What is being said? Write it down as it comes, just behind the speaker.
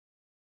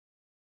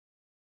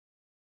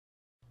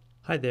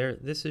Hi there,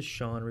 this is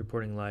Sean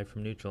reporting live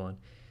from Nutri-Lawn,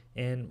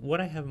 and what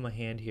I have in my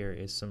hand here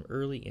is some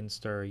early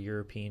instar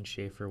European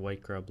Schaefer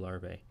white grub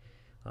larvae.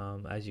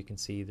 As you can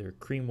see, they're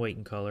cream white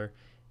in color.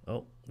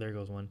 Oh, there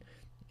goes one.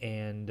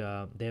 And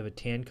they have a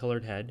tan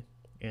colored head,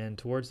 and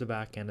towards the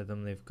back end of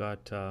them they've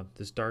got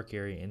this dark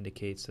area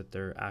indicates that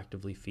they're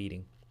actively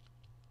feeding.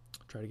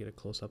 I'll try to get a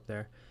close up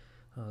there.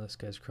 This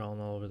guy's crawling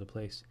all over the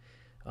place.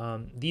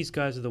 These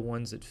guys are the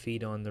ones that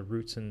feed on the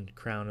roots and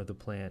crown of the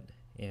plant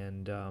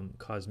and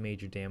cause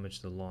major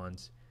damage to the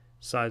lawns.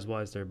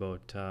 Size-wise, they're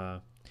about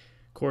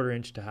quarter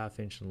inch to half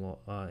inch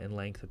in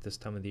length at this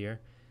time of the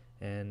year.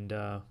 And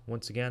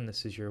once again,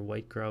 this is your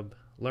white grub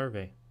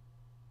larvae.